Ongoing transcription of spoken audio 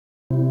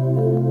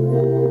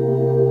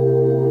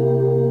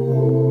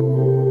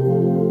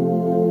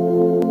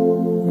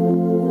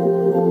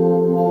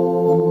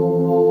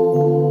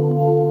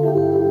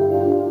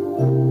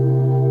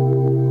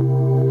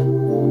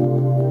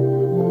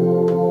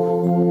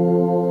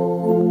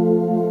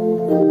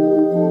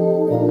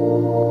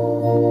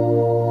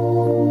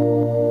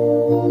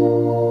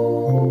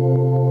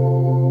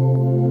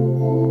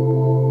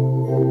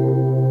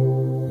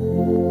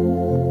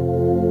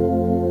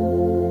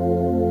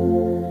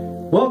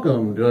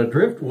Welcome to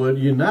Driftwood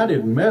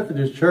United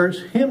Methodist Church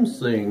hymn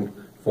sing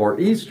for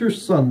Easter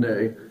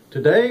Sunday.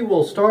 Today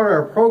we'll start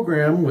our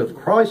program with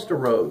Christ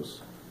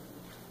Arose.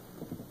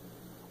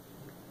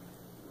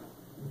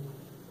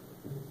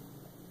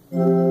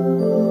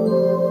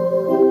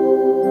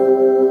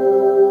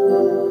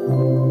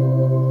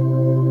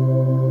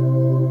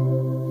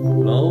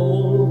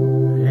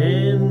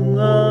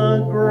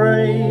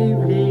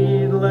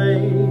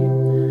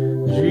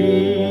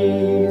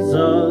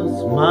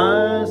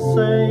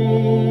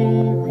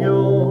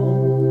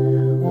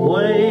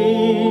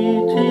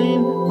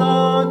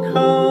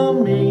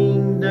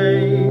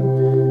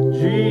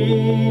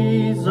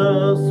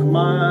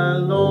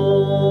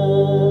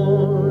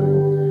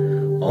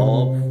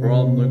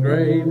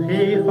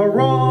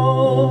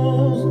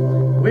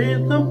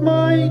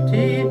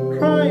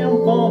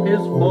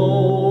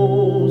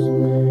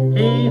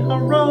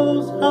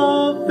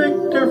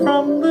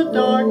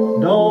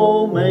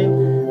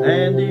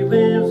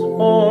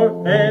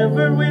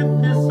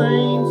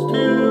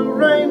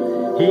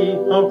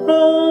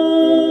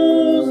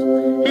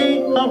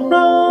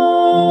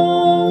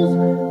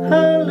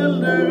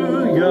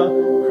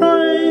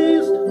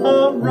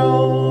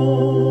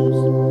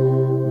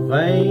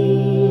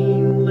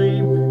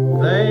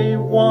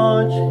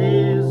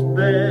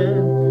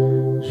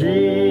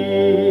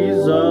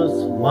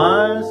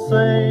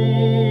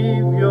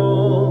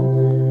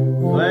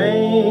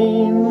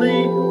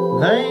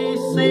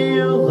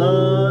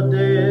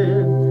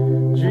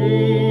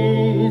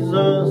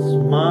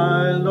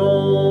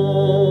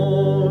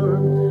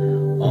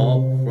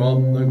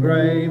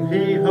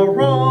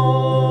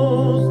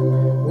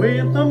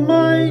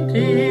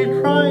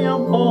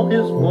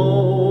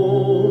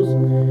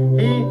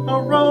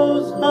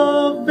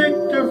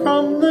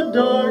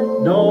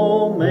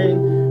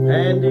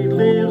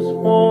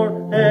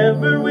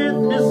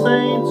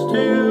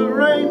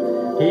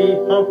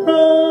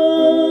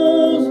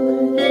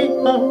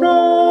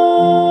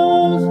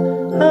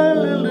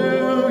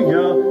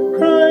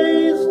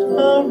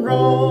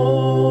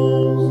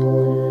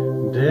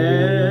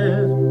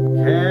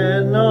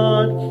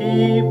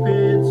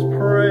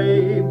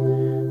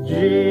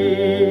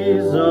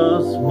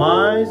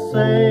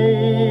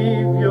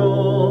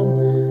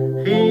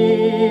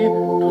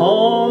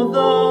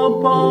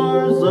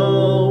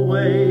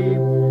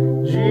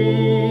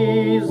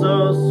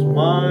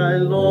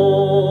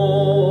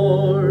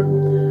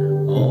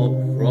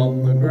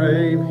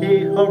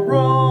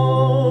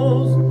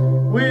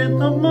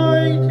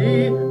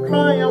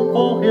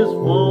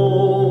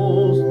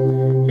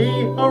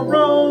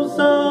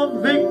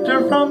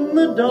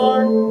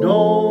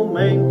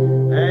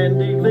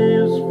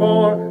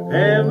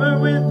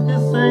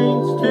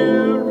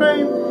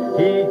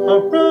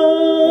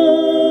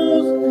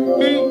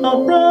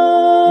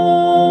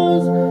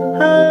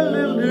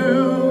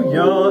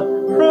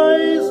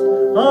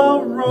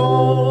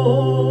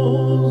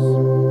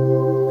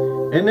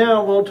 And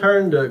now we'll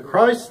turn to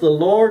Christ the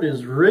Lord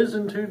is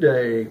risen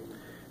today.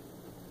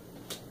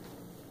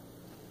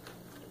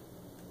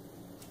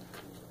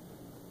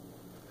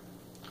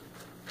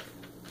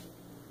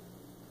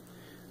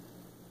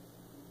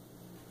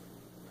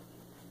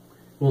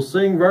 We'll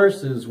sing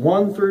verses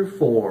 1 through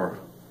 4.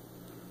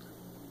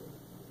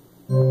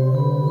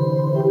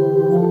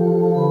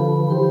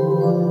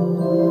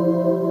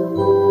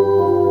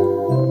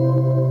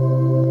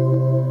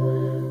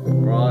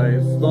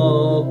 Christ the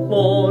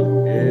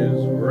Lord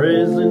is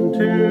risen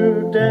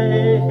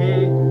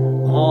today.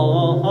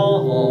 Hallelujah.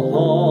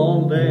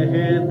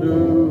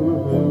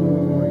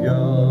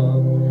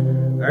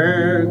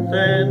 Earth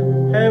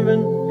and heaven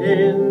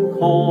in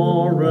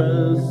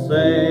chorus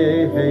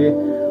say,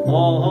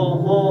 hallelujah.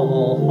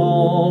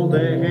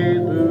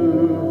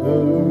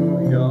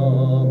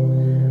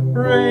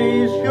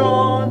 Raise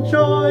your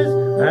joys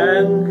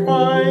and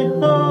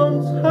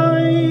triumphs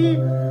high.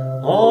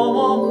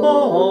 Hallelujah.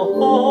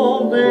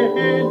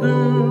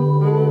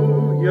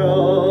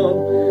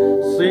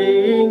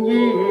 Sing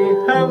ye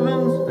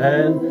heavens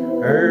and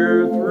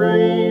earth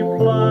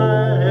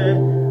reply.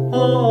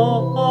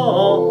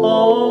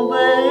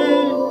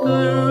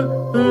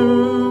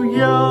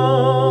 Hallelujah.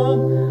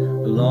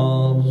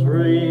 Love's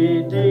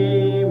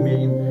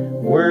redeeming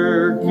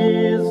work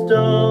is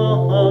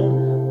done.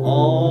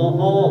 Hallelujah.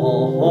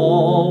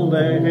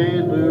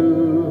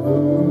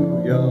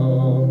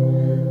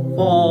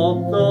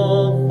 Fought the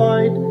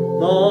fight,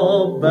 the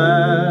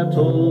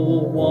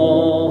battle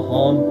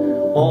won.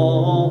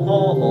 Hallelujah.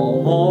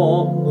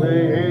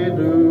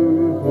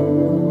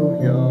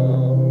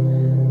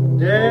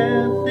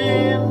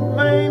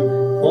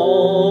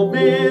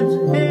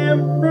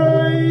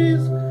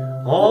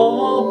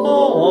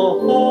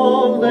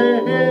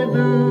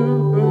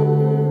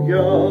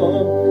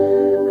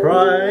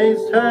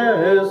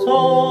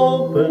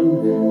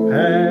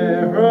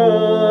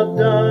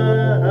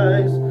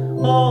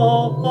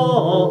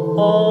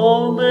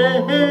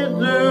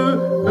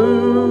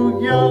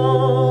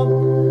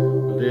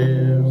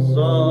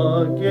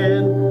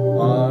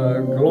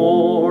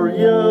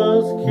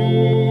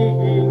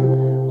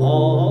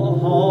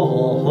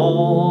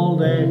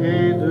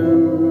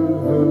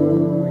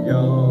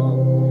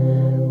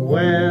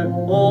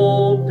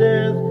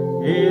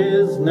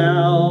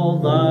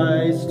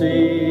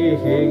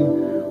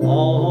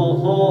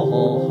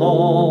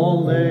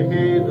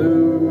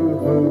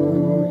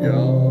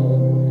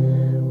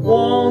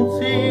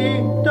 since he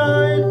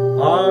died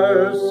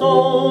our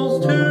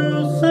souls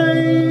to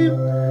save.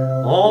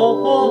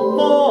 Hallelujah.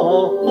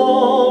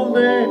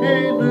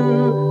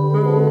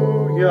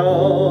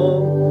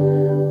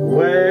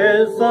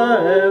 Where's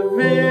thy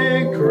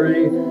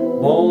victory,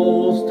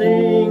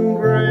 boasting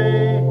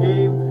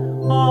grave?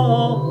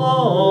 Hallelujah.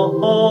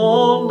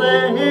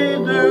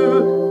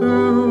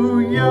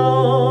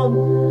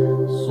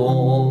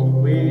 Soul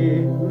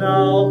we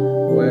now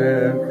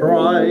where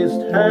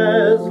Christ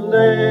has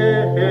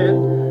led.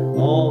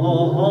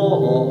 Hallelujah.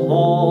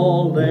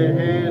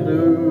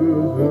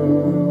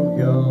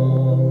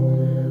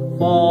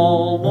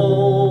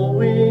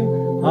 Following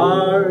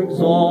our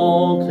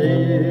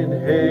exalted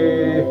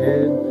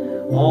head.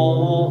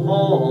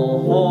 Hallelujah.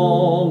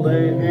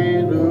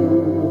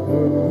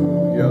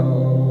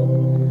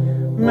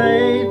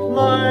 Made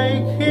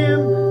like him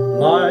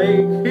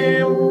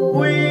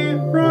we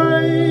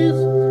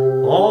rise.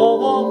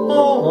 Hallelujah.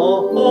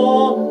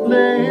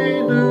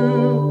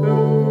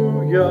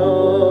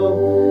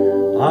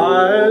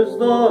 Ours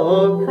the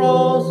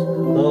cross,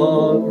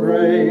 the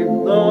grave,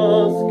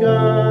 the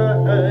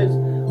skies.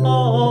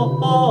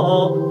 Hallelujah.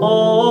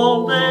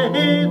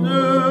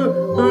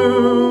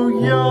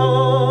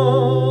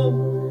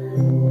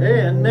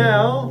 And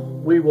now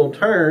we will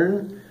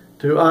turn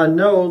to I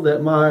Know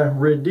That My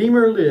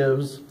Redeemer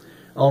Lives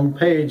on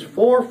page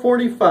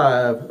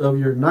 445 of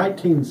your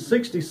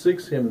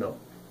 1966 hymnal.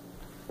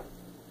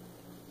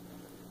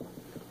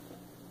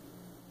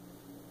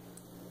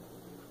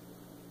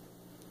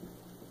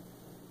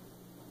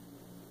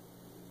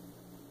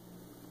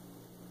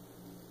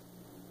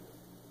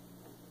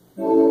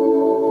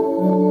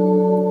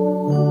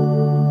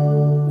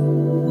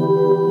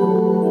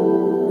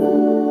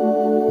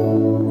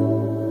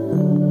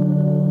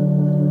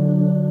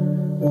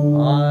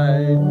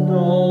 I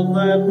know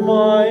that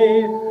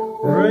my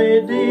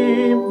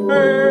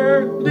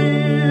Redeemer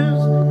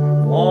lives,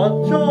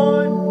 what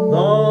joy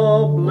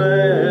the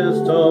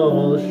blessed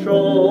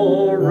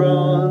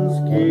assurance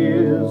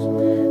gives.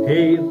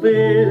 He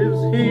lives,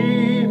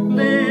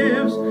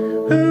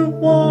 who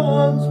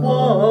once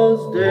was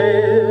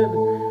dead.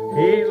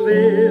 He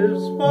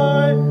lives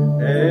by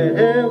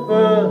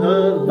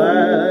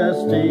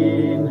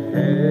everlasting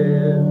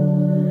head.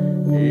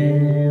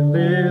 He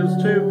lives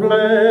to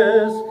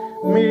bless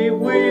me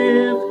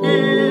with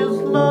his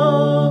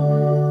love.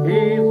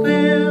 He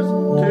lives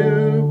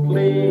to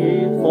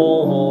plead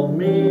for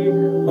me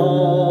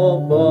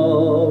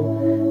above.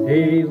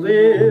 He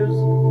lives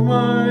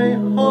my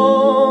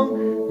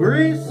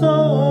hungry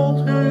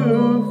soul to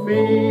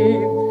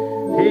feed.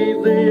 He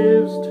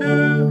lives to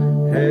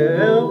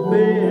help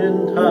in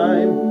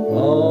time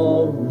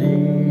of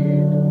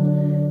need.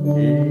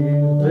 He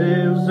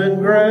lives and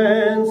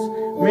grants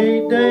me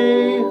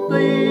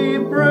daily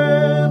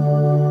bread.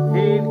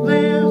 He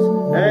lives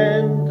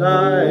and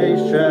I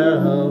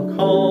shall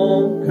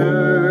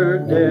conquer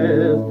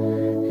death.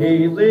 He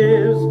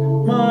lives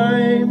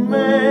my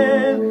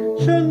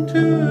mansion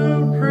to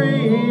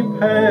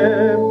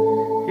prepare.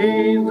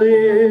 He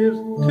lives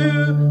to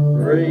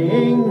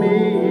bring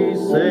me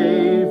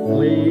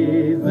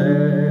safely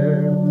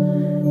there.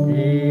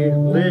 He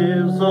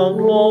lives a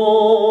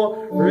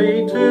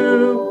glory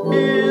to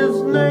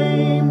his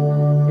name.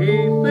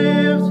 He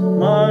lives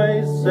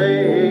my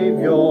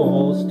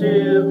Savior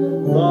still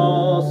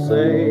the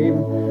same.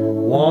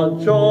 What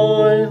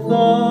joy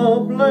the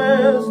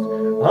blessed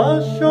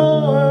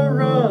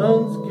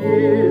assurance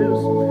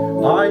gives.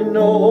 I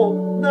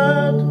know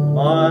that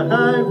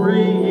my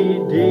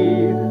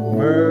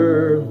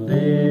Redeemer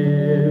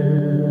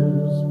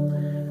lives.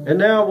 And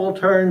now we'll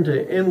turn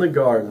to In the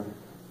Garden.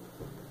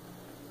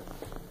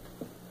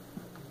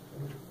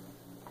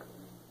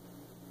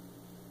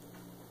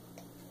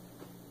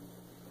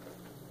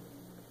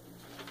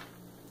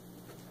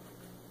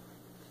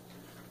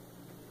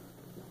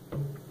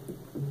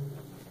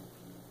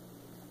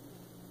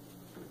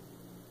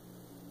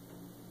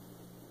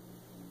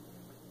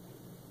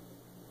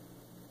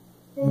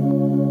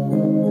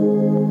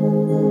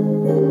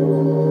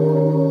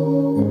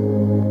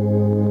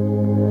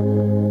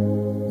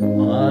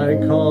 I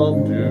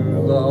come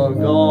to the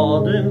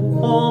garden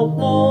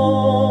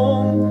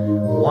alone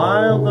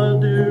while the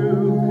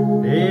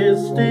dew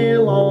is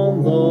still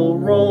on the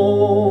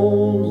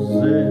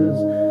roses,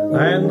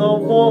 and the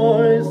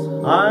voice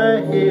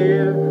I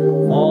hear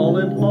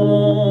falling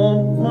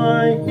on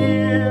my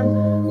ear,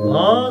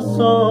 the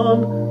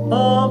Son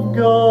of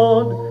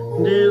God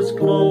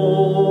discloses,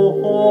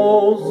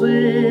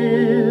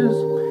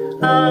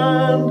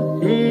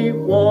 and he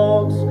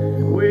walks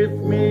with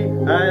me,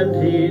 and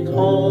he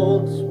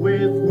talks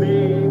with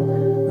me,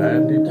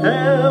 and he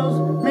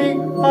tells me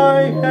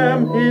I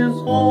am his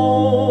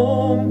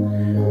own,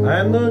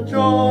 and the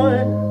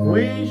joy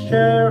we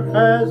share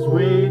as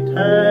we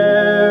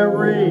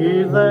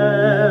tarry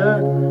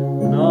there,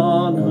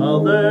 none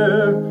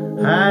other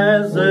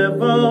has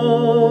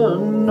ever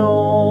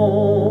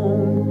known.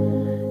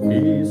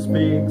 He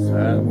speaks,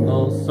 and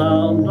the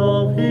sound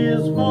of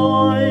his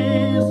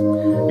voice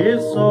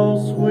is so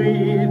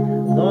sweet,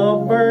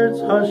 the birds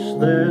birds hush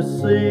their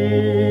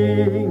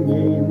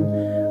singing,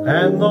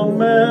 and the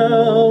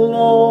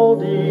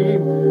melody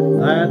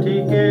that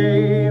he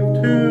gave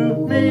to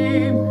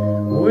me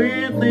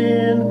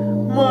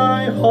within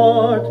my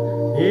heart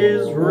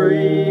is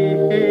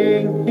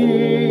ringing,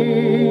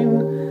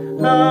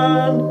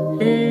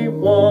 and he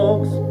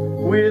walks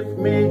with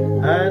me,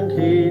 and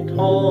he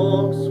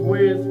talks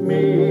with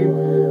me,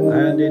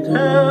 and he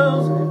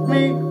tells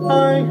me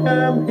I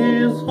am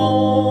his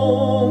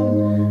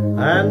own,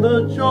 and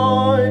the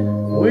joy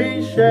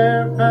we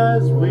share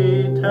as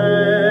we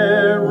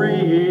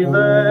tarry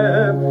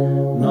there,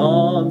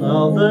 none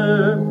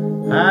other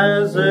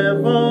has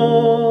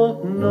ever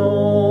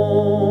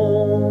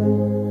known.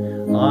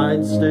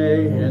 I'd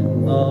stay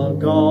in the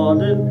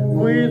garden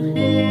with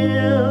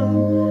him,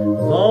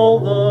 though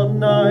the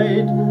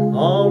night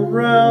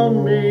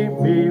around me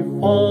be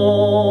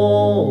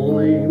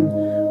falling,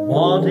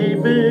 but he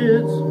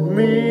bids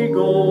me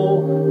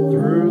go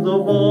through the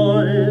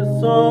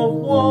voice of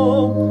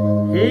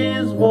woe.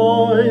 His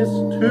voice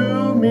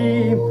to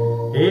me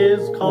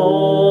is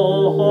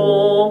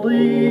calling,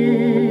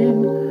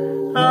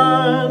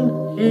 and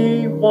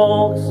he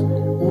walks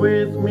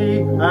with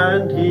me,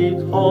 and he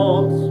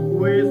talks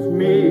with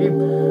me,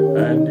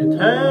 and he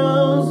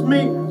tells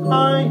me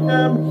I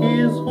am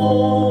his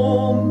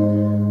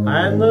home,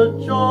 and the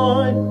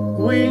joy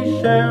we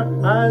share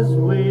as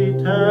we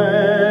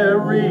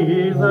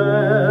tarry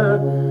there,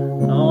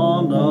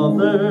 none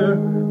other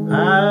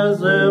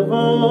has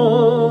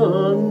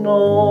ever known.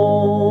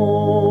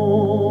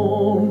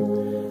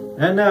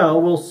 And now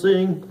we'll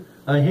sing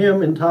a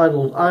hymn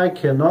entitled, I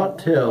Cannot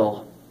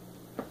Tell.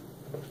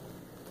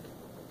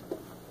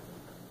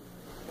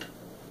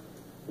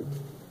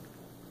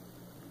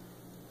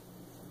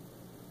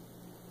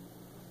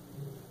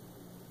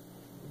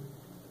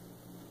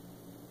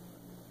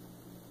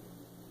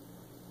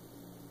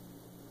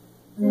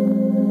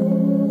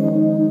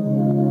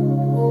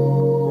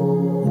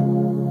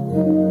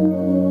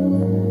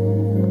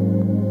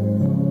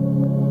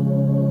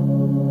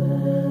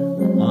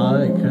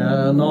 I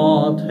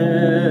cannot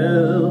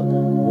tell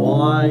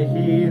why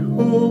he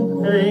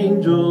whom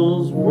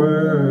angels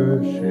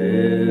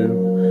worship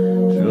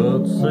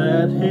should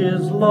set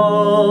his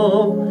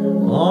love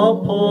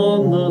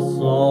upon the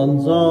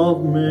sons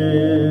of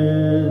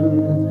men,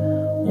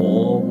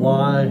 or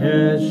why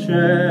as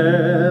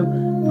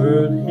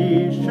shepherd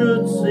he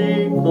should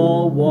seek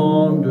the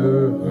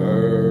wanderers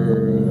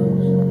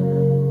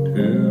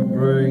to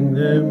bring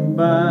them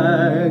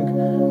back,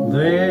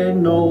 they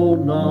know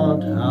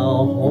not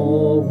how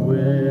or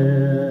when.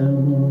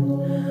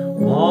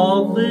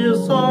 Of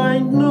this I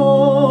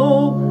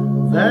know,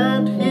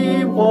 that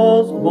he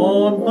was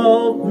born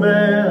of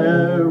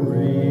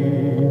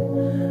Mary,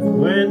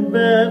 when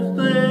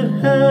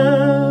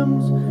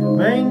Bethlehem's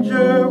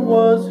manger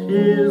was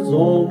his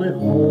only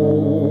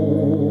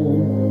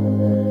home,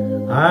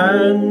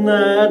 and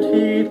that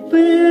he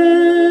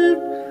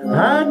lived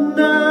at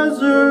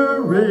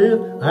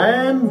Nazareth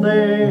and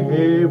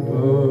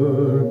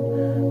labored,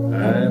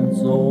 and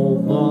so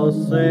the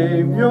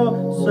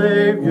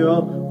Savior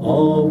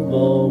of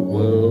the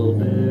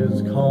world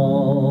is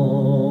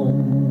come.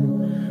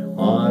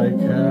 I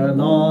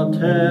cannot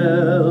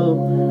tell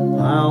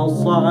how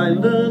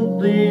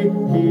silently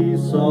he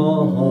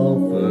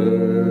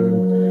suffered,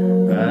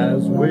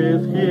 as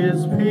with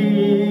his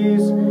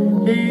peace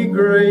he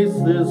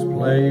graced this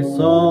place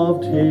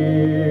of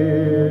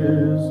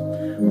tears.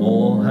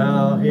 Oh,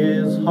 how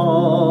his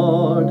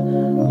heart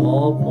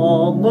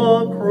upon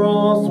the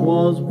cross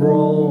was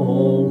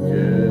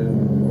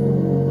broken,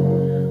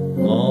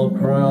 the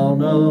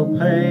crown of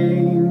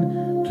pain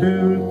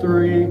to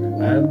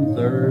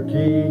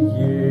 33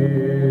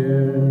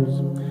 years.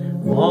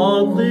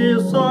 But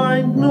this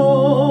I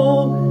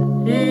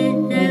know, he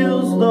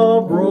heals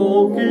the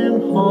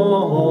broken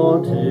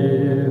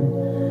hearted,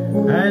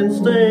 and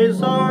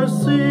stays our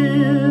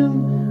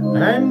sin,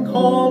 and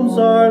calms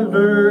our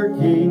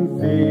lurking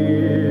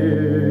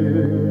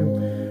fear,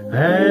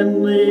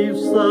 and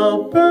leaves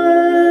the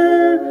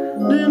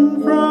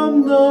burden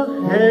from the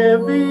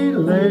heavy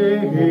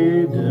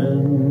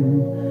laden.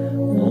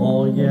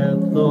 Oh,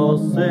 yet the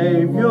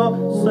Savior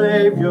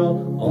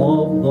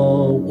of the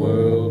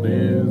world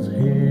is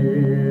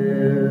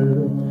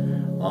here.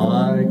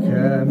 I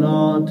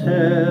cannot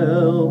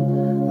tell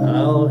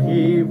how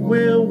he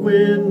will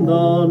win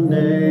the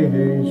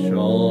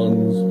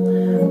nations,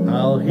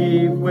 how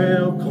he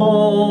will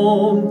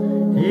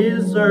calm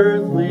his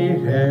earthly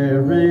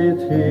heritage,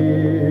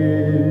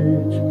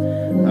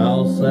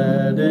 how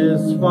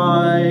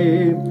satisfy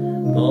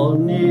the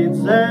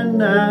needs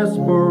and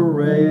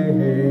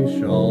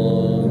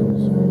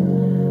aspirations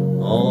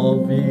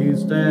of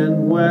east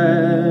and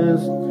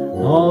west,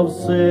 of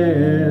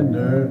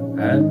sinner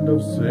and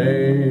of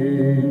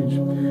sage.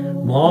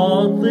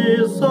 But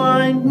this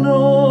I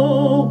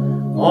know,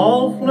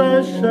 all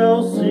flesh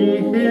shall see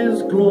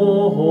his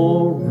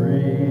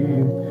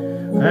glory,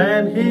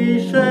 and he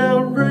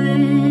shall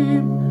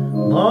reap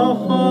the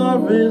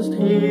harvest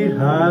he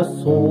has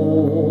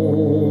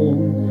sown.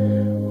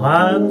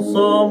 And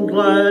some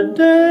glad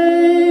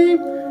day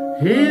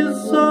his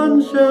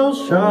sun shall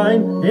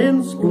shine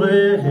in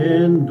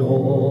splendor,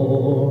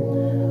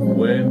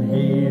 when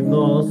he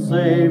the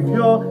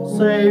Savior of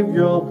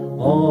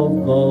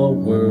the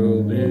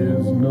world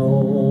is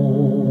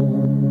known.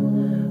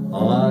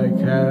 I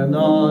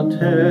cannot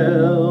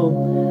tell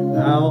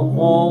how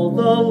all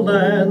the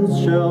lands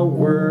shall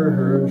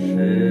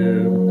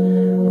worship,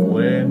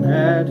 when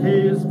at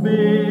his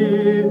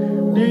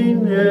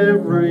bidding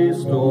every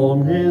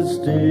storm is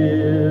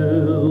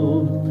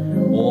stilled.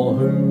 Or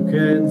who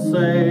can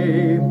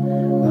say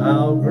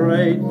how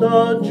great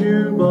the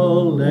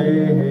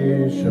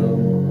jubilation,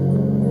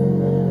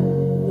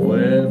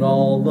 when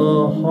all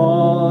the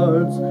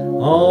hearts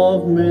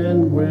of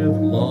men with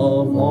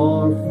love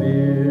are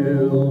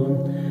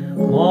filled.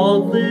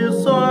 Of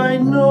this I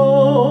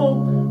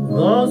know,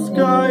 the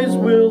skies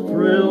will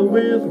thrill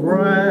with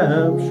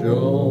rapture,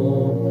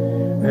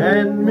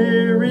 and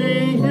myriad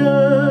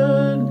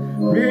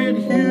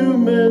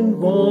human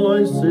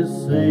voices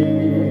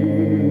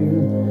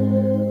sing,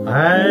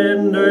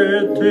 and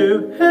earth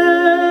to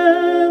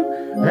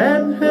heaven,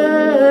 and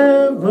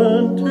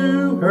heaven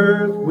to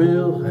earth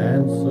will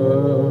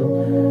answer,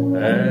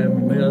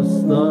 and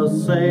this the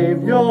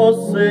Savior of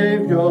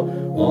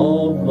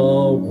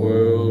the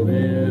world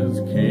is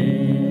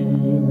King.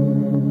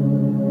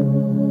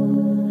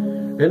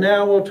 And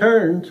now we'll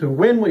turn to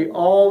When We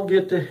All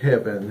Get to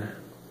Heaven.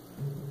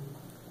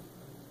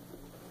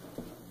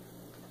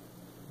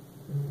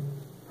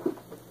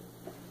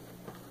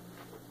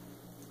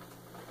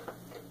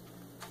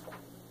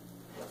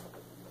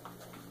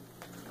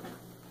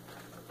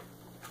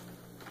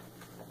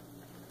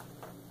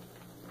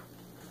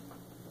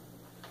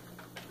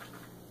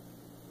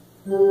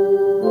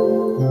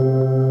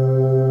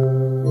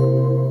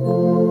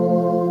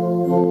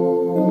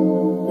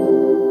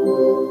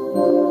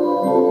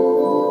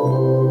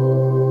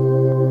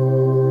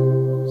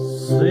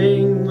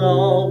 Sing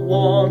the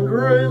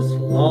wondrous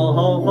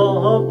love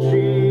of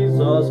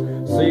Jesus,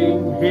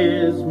 sing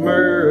his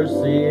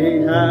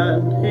mercy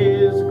and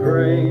his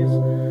grace.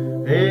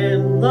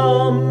 In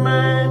the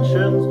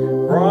mansions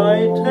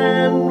bright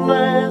and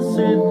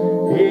blessed,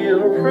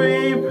 he'll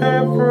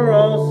prepare for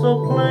us a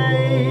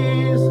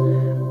place.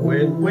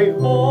 When we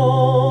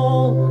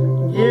all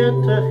get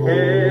to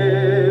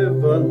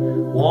heaven,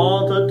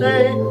 what a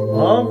day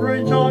of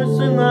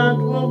rejoicing that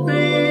will be.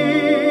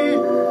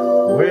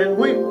 When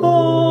we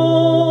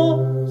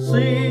all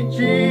see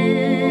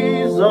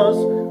Jesus,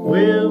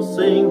 we'll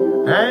sing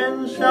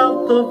and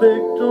shout the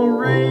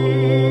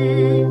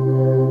victory.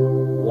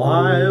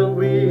 While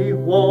we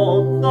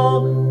walk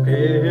the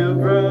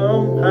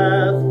pilgrim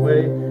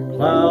pathway,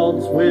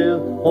 clouds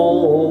will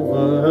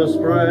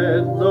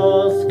overspread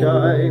the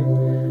sky.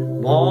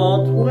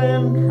 But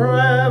when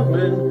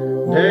traveling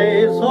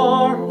days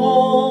are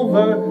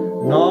over,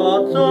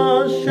 not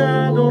a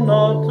shadow,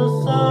 not a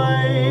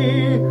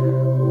sigh.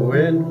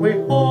 When we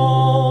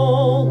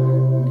all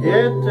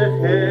get to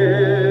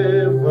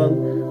heaven,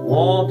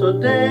 what a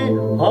day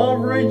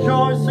of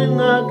rejoicing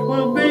that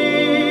will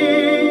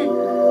be.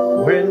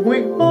 When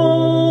we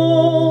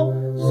all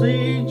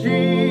see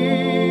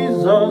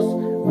Jesus,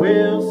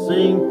 we'll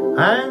sing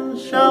and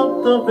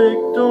shout the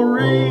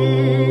victory.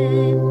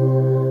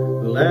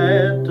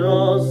 Let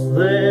us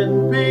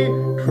then be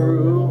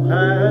true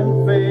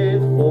and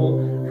faithful,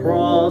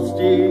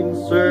 trusting,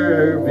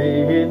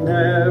 serving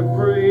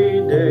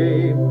every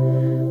day.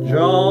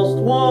 Just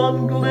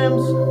one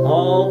glimpse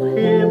of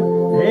him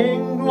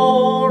in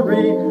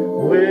glory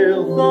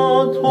will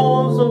the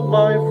toils of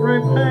life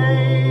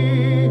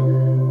repay.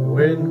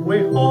 When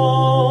we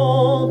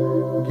all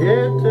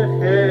get to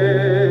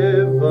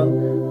heaven,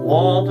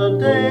 what a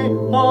day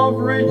of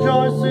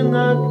rejoicing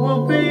that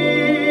will be.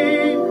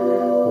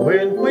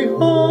 When we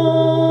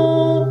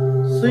all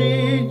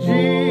see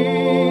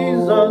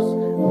Jesus,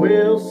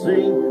 we'll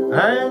sing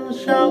and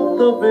shout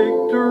the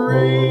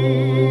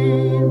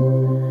victory.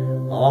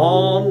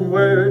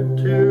 Onward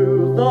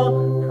to the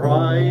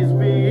prize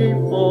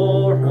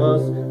before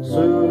us,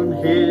 soon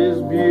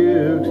his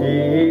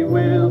beauty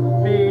will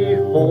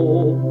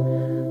behold.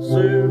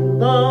 Soon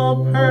the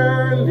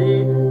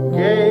pearly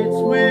gates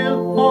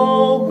will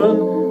open,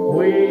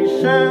 we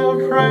shall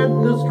tread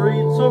the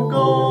streets of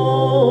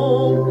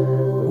gold.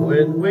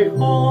 When we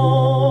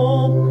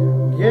all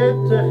get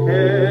to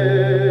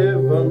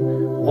heaven,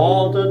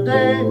 what a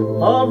day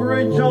of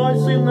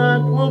rejoicing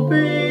that will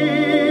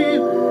be.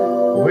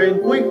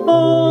 When we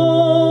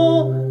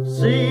all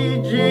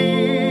see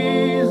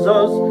Jesus,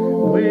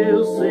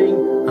 we'll sing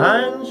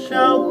and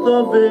shout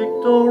the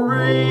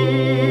victory.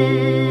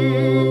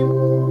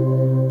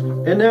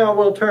 And now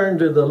we'll turn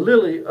to the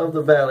Lily of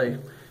the Valley.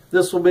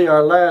 This will be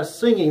our last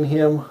singing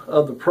hymn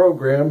of the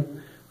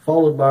program,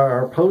 followed by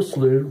our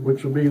postlude,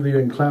 which will be the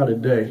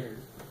Unclouded Day.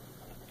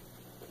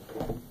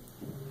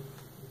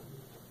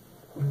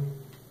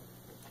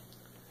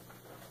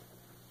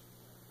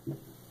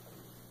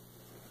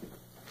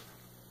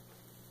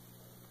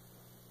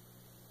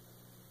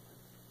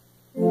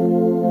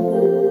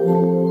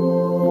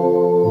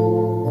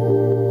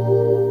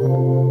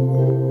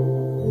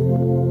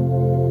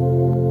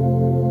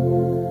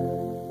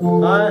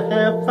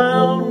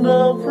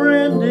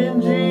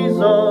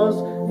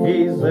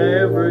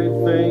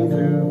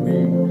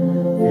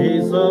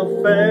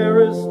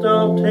 fairest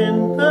of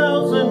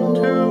 10,000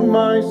 to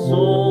my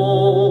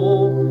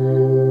soul.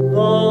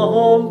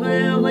 The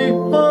lily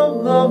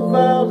of the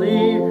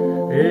valley,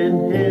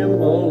 in him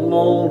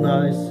alone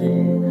I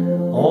see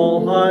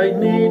all I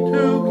need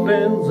to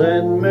cleanse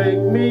and make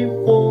me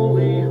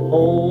fully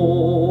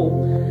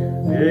whole.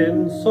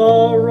 In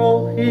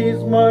sorrow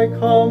he's my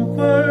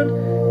comfort,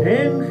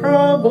 in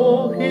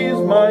trouble he's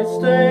my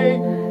stay.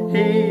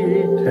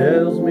 He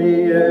tells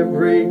me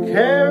every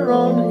care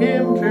on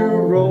him to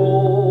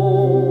roll.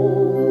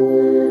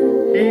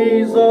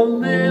 He's a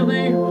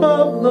lily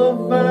of the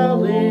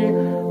valley,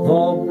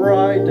 the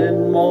bright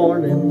and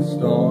morning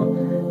star.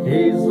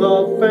 He's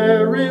the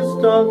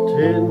fairest of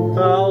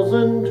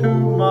 10,000 to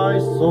my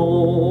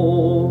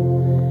soul.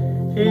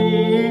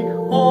 He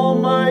all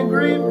my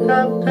grief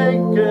hath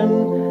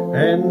taken,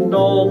 and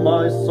all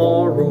my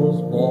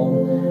sorrows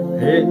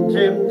borne. In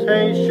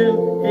temptation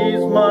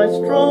he's my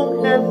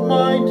strong and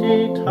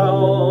mighty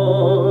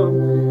tower.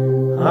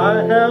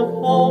 I have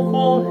all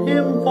for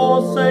him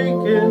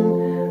forsaken,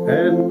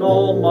 and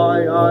all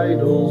my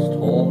idols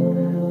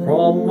torn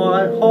from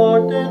my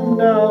heart, and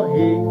now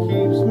he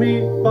keeps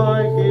me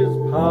by his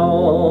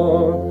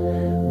power.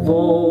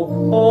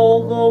 Though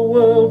all the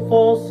world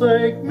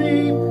forsake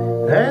me,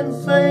 and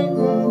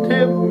Satan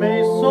tempt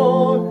me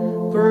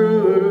sore,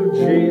 through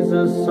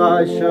Jesus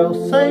I shall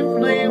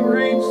safely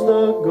reach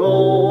the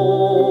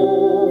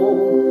goal.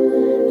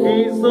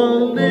 He's the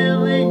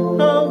lily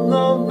of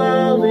the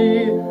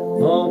valley,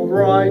 the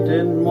bright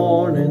and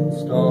morning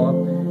star.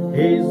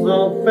 He's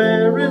the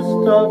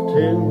fairest of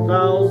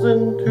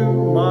 10,000 to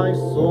my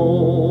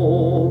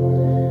soul.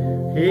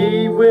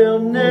 He will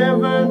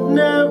never,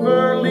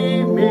 never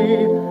leave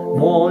me,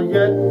 nor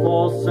yet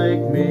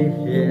forsake me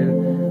here,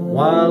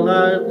 while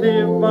I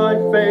live by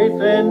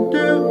faith and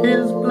do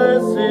his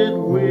blessed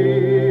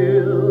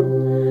will.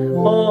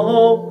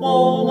 A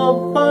wall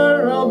of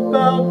fire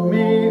about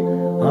me,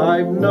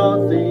 I've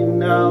nothing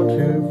now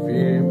to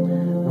fear.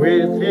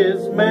 With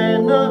his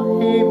manna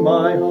he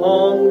my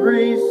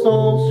hungry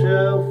soul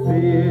shall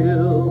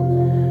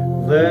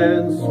fill.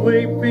 Then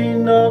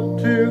sweeping up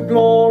to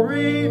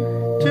glory,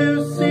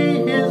 to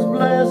see his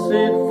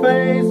blessed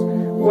face,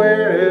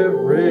 where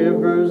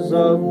rivers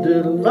of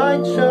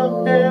delight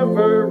shall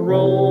ever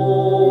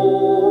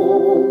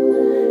roll.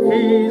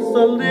 He's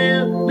the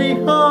lily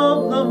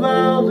of the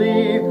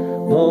valley,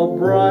 the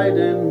bright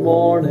and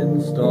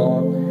morning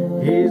star.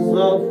 He's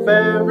the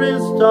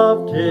fairest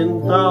of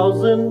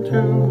 10,000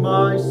 to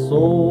my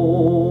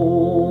soul.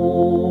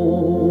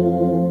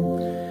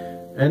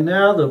 And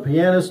now the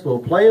pianist will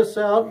play us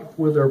out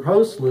with her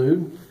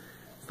postlude.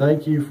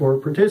 Thank you for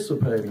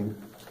participating.